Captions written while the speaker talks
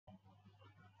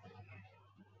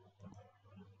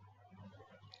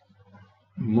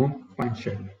move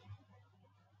function.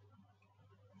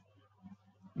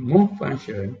 Move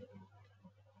function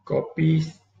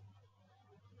copies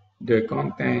the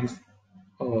contents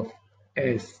of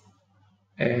S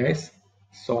as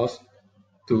source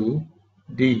to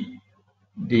D,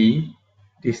 the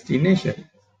destination.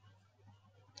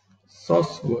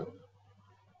 Source word,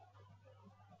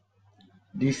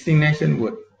 destination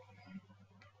word.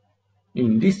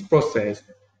 In this process,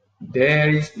 there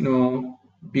is no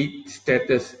bit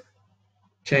status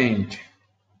change.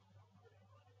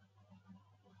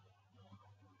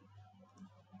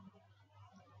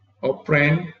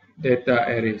 Operand data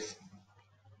arrays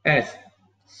as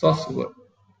source word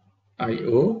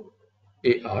IO,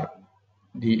 AR,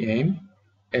 DM,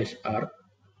 HR,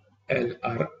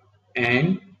 LR,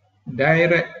 and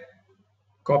direct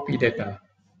copy data.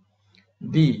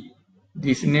 The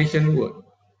destination word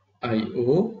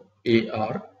IO,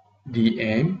 AR,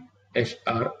 DM,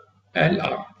 HR,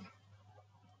 LR.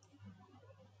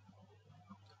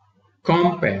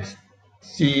 Compares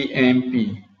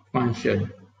CMP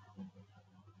function.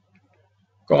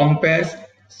 Compares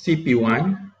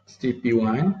CP1,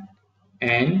 CP1,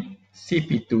 and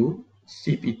CP2,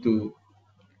 CP2,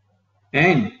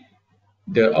 and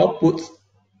the outputs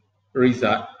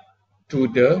result to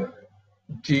the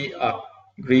GR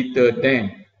greater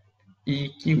than,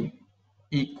 EQ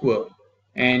equal,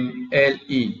 and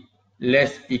LE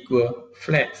less equal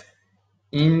flags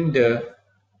in the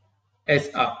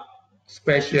SR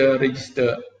special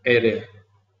register area.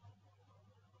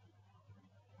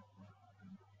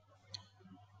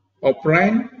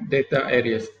 Operand data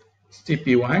areas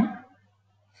CP1,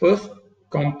 first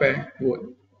compare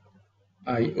word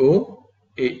IO,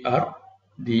 AR,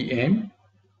 DM,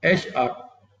 HR,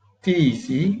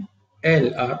 TC,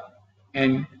 LR,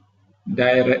 and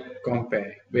direct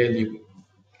compare value.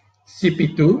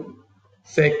 CP2,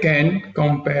 second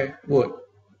compare word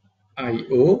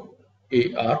IO,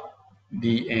 AR,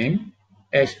 DM,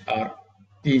 HR,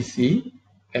 TC,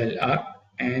 LR,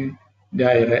 and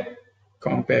direct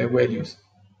compare values.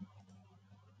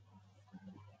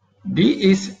 This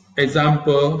is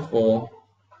example for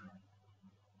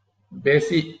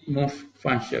basic move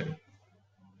function.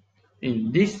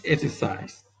 In this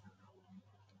exercise,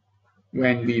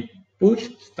 when we push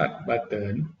start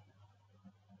button,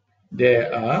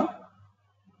 there are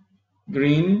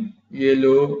green,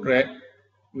 yellow, red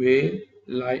will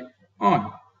light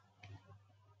on.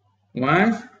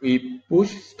 Once we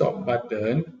push stop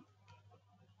button,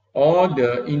 all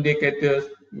the indicators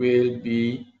will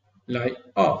be light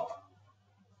off.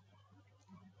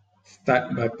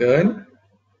 Start button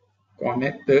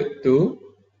connected to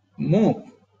move.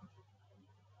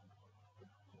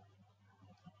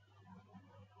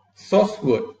 Source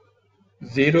word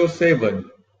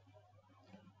 07.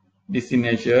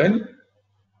 Destination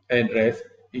address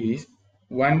is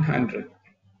 100.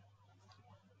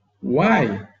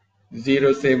 Why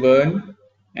 07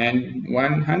 and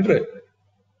 100?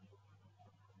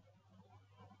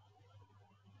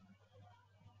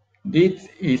 This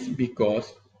is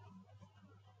because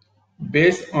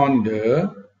based on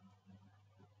the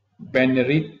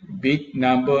binary bit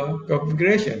number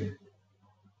configuration.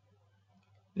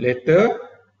 Later,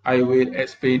 I will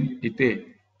explain detail.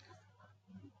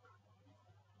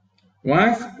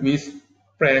 Once we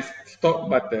press stop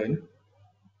button,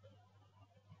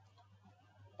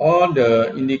 all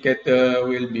the indicator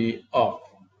will be off.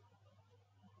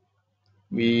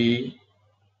 We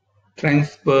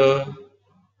transfer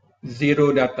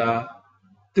 0 data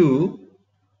to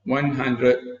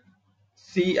 100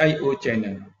 CIO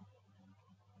channel.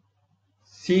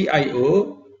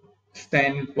 CIO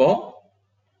stand for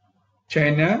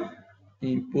channel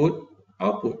input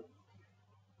output.